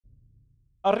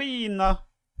Arena!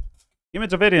 Give me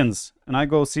Dravidians, and I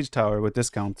go Siege Tower with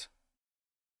discount.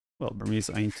 Well, Burmese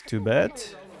ain't too bad.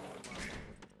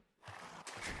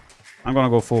 I'm gonna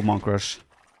go full Monk Rush.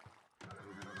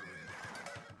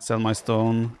 Sell my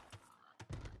stone.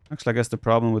 Actually, I guess the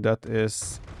problem with that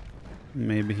is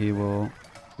maybe he will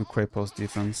do Crate Post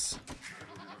defense.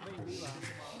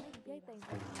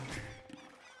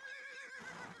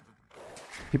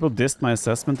 People dissed my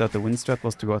assessment that the win strat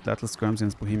was to go at Atlas Skirms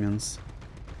against Bohemians.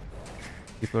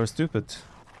 People are stupid.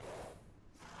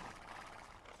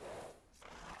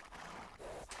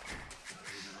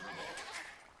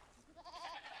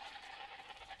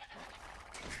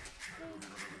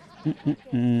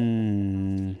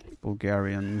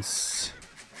 Bulgarians.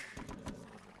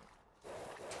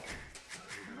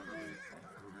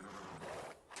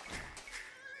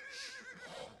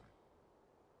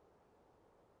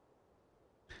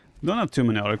 Don't have too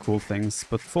many other cool things,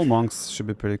 but full monks should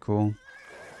be pretty cool.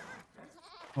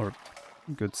 Or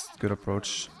good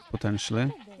approach,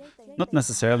 potentially. Not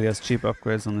necessarily as cheap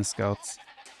upgrades on his scouts.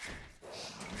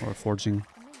 Or forging.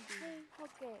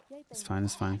 It's fine,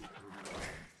 it's fine.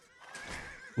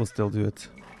 We'll still do it.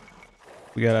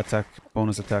 We get attack,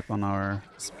 bonus attack on our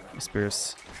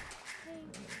spears.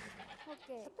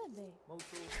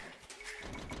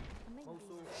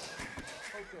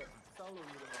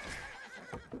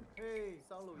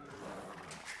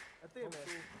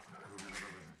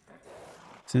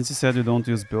 Since you said you don't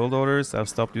use build orders, I've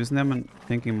stopped using them and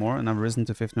thinking more, and I've risen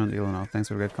to 1500 elo now. Thanks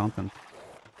for great content.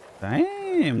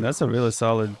 Damn, that's a really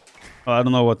solid... Well, I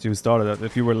don't know what you started at.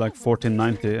 If you were like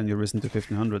 1490 and you risen to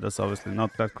 1500, that's obviously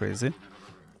not that crazy.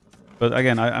 But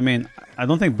again, I mean, I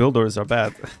don't think build orders are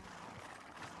bad.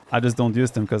 I just don't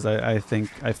use them because I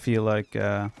feel like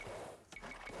the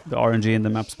RNG in the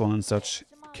map spawn and such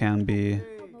can be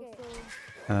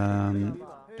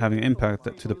having an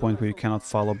impact to the point where you cannot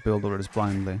follow build orders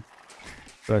blindly.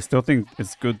 But I still think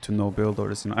it's good to know build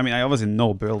orders. You know? I mean, I obviously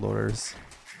know build orders.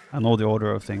 I know the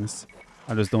order of things.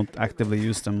 I just don't actively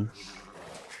use them.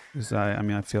 Because I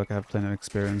mean, I feel like I have plenty of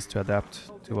experience to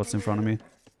adapt to what's in front of me.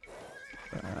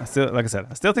 I still, like I said,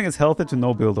 I still think it's healthy to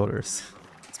know build orders.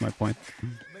 That's my point.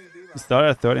 You started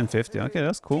at 30 and 50. Okay,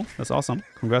 that's cool. That's awesome.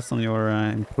 Congrats on your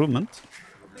improvement.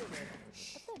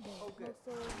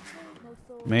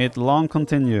 May it long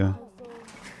continue.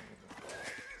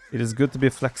 It is good to be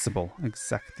flexible.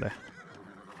 Exactly.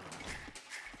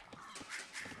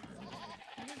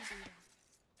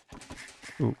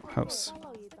 Ooh, house.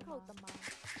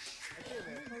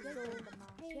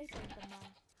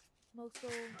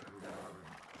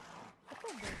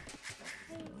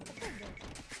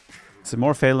 Is it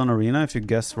more fail on Arena if you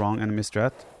guess wrong enemy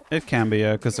strat? It can be,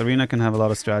 yeah, because Arena can have a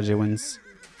lot of strategy wins.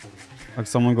 Like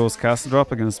someone goes cast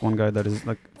drop against one guy that is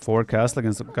like forward cast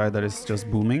against a guy that is just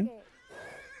booming.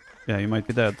 Yeah, you might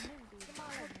be dead.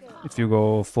 If you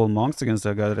go full monks against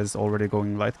a guy that is already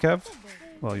going light cav,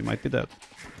 well, you might be dead.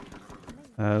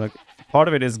 Like part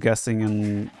of it is guessing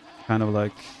and kind of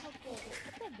like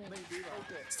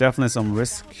it's definitely some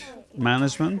risk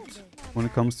management when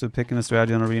it comes to picking a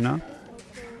strategy on Arena.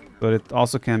 But it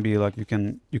also can be like you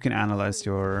can analyze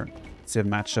your civ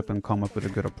matchup and come up with a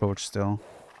good approach still.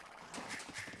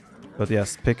 But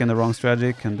yes, picking the wrong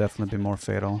strategy can definitely be more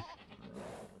fatal.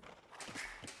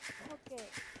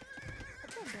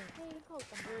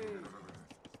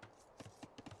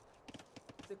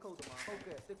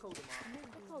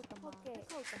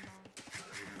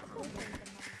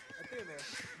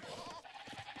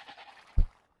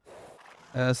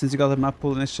 Since you got the map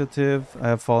pool initiative, I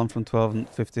have fallen from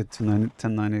 1250 to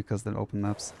 1090 because they're open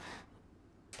maps.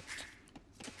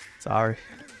 Sorry.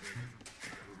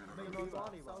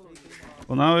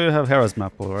 Well, now you have Hera's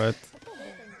map pool, right?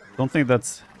 Don't think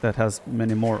that has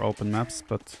many more open maps,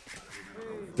 but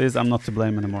this I'm not to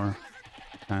blame anymore.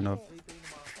 Kind of.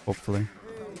 Hopefully.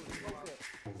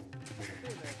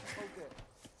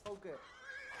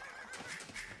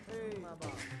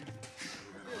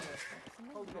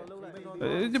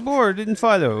 The board didn't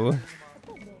follow.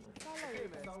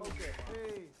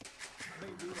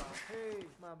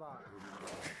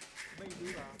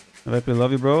 TheViper,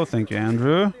 love you, bro. Thank you,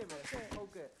 Andrew.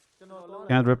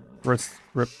 Can't rip.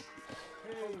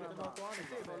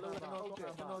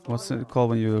 What's it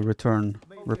called when you return?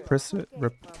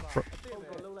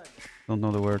 Don't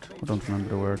know the word. I don't remember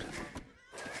the word.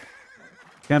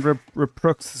 Can't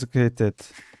reciprocate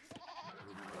it.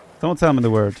 Don't tell me the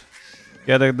word.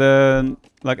 Yeah,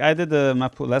 like I did the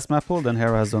map pool, last map pool, then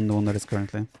Hera has done the one that is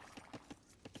currently.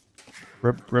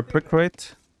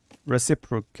 Reciprocate.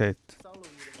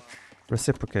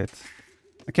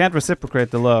 I can't reciprocate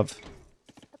the love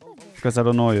because I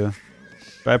don't know you.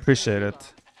 But I appreciate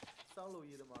it.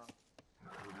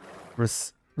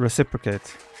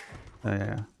 Reciprocate.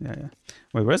 Yeah.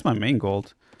 Wait, where's my main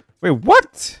gold? Wait,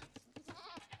 what?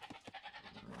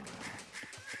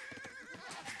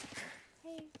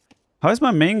 How is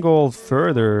my main gold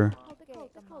further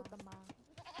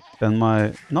than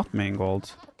my not main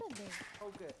gold?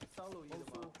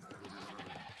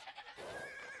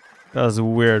 That's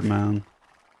weird, man.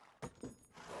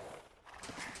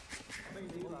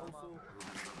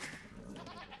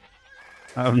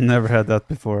 I've never had that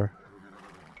before.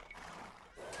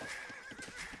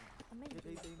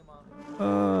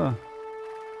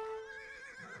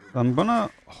 I'm gonna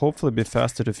hopefully be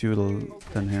faster to feudal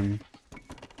than him.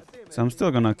 So I'm still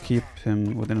gonna keep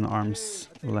him within an arm's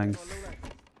length.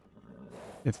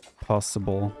 If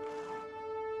possible.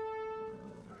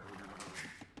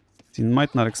 He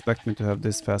might not expect me to have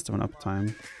this fast of an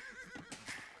uptime.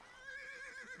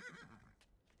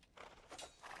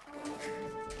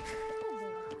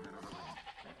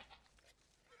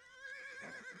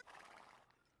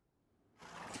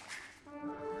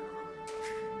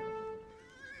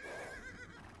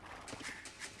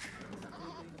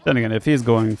 Then again, if he's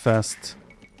going fast,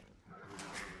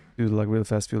 like real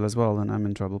fast fuel as well, then I'm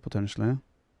in trouble potentially.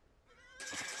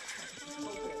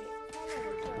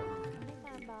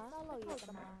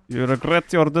 You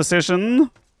regret your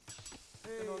decision?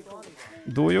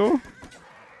 Do you?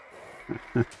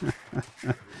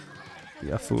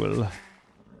 You fool.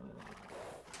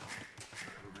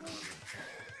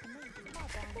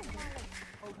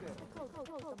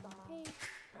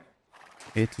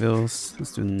 Eight wheels.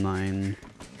 Let's do 9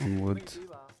 on wood.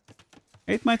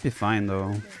 8 might be fine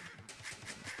though.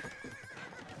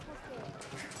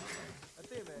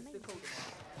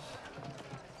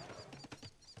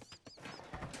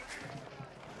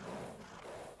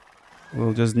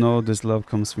 We'll just know this love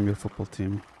comes from your football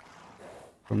team.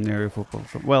 From near your football.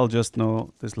 Well, just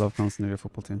know this love comes near your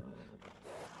football team.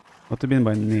 What do you mean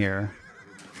by near?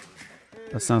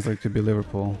 That sounds like it could be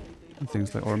Liverpool. And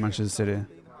things like, or Manchester City.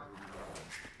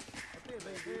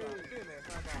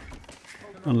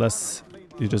 Unless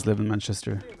you just live in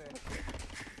Manchester.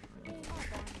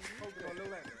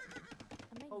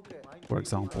 For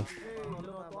example.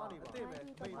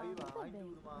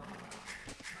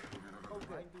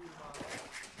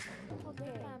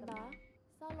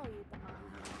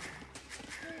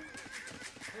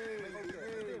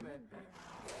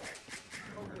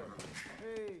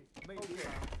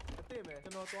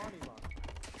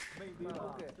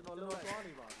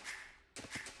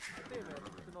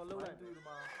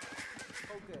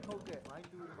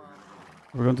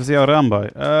 We're going to see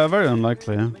Arambai. Very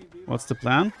unlikely. What's the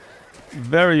plan?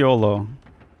 Very YOLO.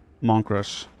 Monk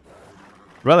Rush.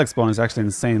 Relic spawn is actually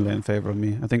insanely in favor of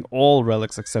me. I think all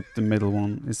relics except the middle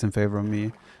one is in favor of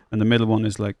me. And the middle one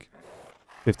is like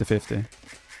 50-50.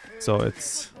 So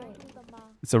it's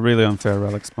a really unfair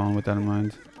relic spawn with that in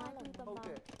mind.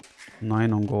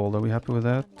 9 on gold. Are we happy with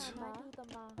that?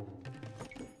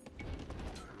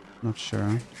 Not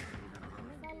sure.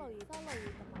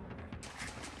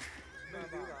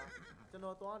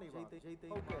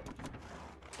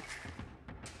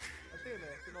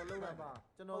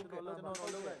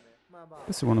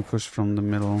 Guess we want to push from the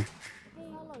middle.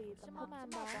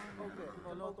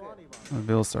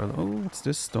 Bills are. Oh, what's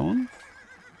this stone?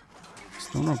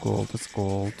 Stone or gold? It's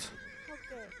gold.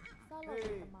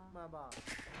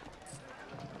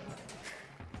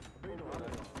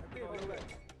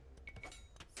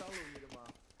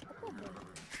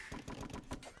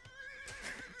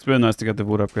 It's really nice to get the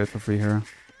wood upgrade for free here.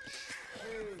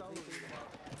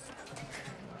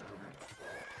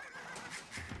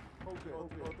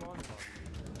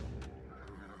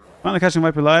 Finally catching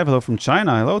Viper live. Hello from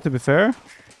China. Hello, to be fair.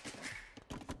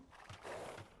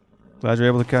 Glad you're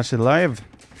able to catch it live.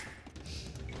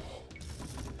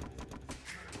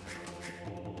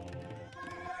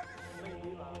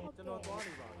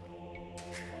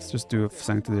 Let's just do a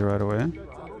Sanctity right away.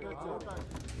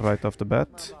 Right off the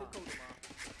bat.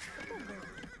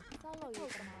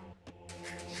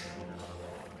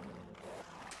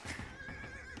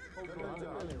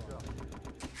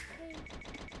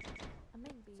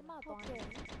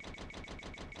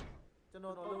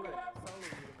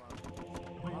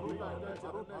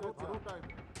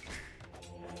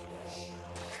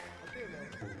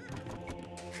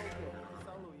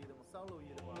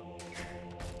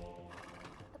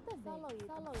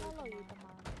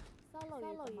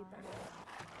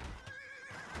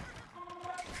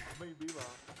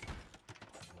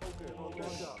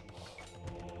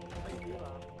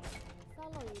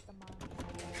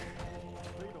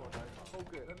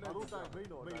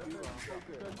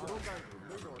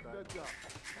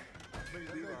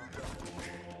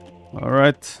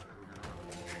 Alright.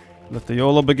 Let the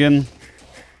YOLO begin.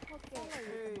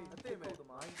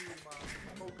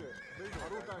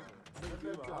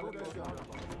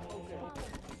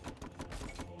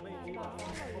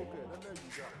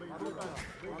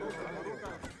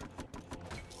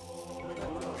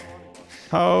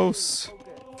 House.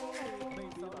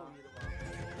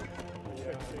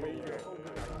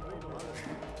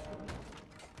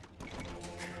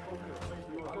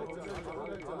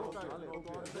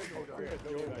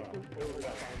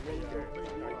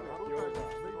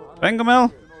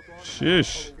 Bangamel?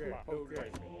 Sheesh.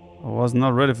 I was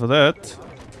not ready for that.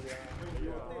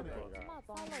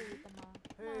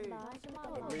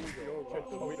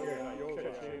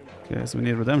 Okay, so we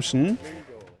need redemption.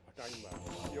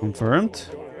 Confirmed.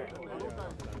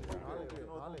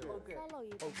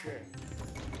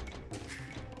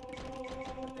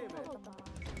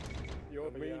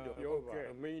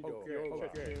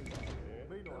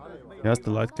 He has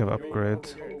the light cap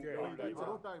upgrade.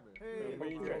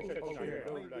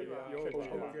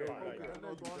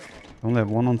 Only have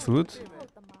one on food.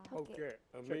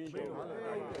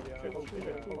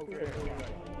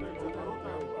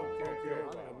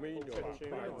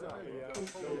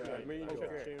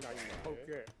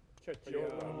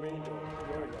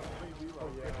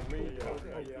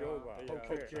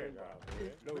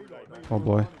 Oh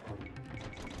boy.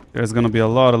 There's gonna be a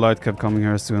lot of light cap coming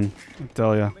here soon. I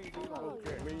tell ya.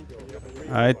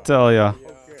 I tell ya.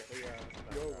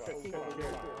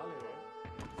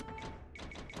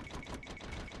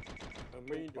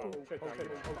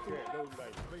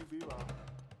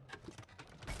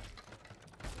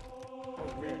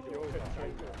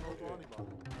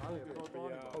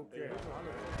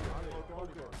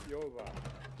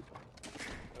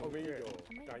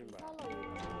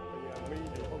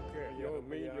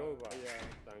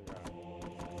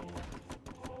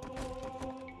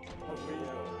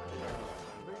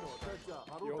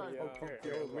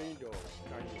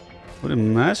 I would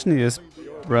imagine he is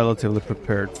relatively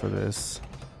prepared for this.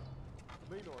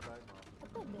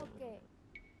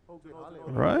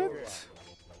 Right?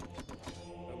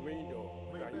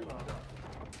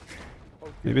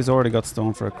 Maybe he's already got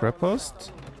stone for a crab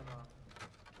post.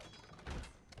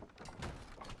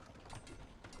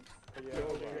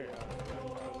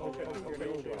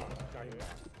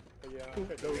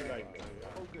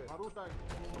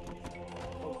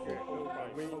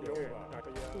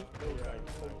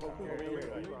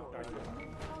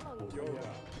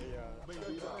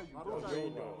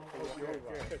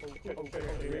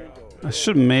 I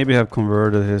should maybe have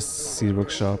converted his seed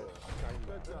workshop.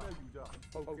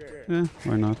 Yeah,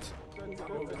 why not?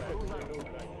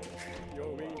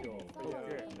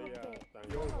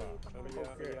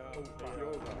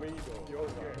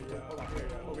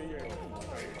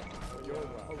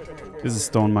 This is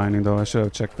stone mining though, I should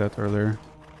have checked that earlier.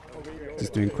 He's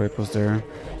doing crapos there.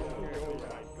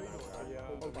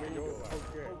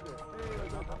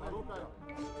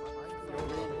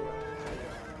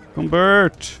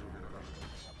 Convert!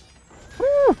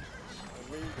 Woo!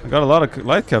 I got a lot of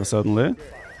light cap suddenly.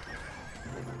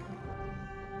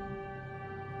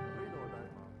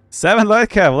 7 light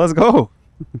cap, let's go!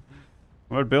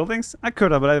 More buildings? I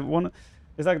could have, but I want.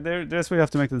 It's like there's where you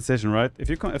have to make the decision, right?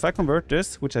 If I convert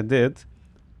this, which I did,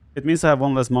 it means I have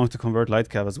one less monk to convert light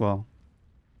cap as well.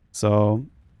 So,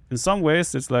 in some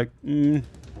ways, it's like,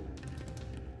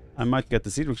 I might get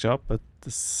the seed workshop, but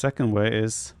the second way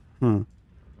is,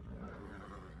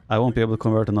 I won't be able to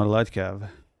convert another light cav.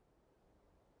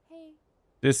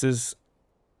 This is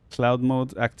cloud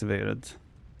mode activated.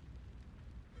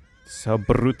 This is how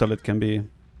brutal it can be.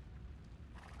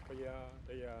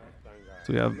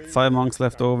 So we have 5 monks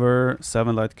left over,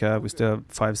 7 light cav, we still have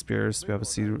 5 spears, we have a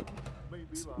seed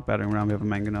battering ram, we have a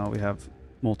mangonel, we have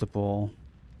multiple.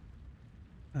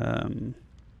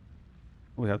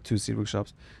 We have 2 seed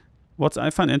workshops. What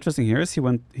I find interesting here is he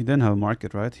didn't have a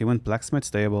market, right? He went blacksmith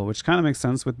stable, which kind of makes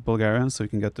sense with Bulgarians, so you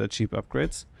can get the cheap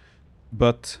upgrades.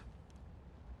 But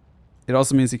it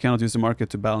also means he cannot use the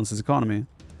market to balance his economy,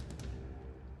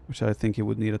 which I think he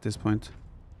would need at this point.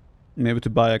 Maybe to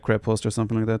buy a crab post or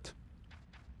something like that.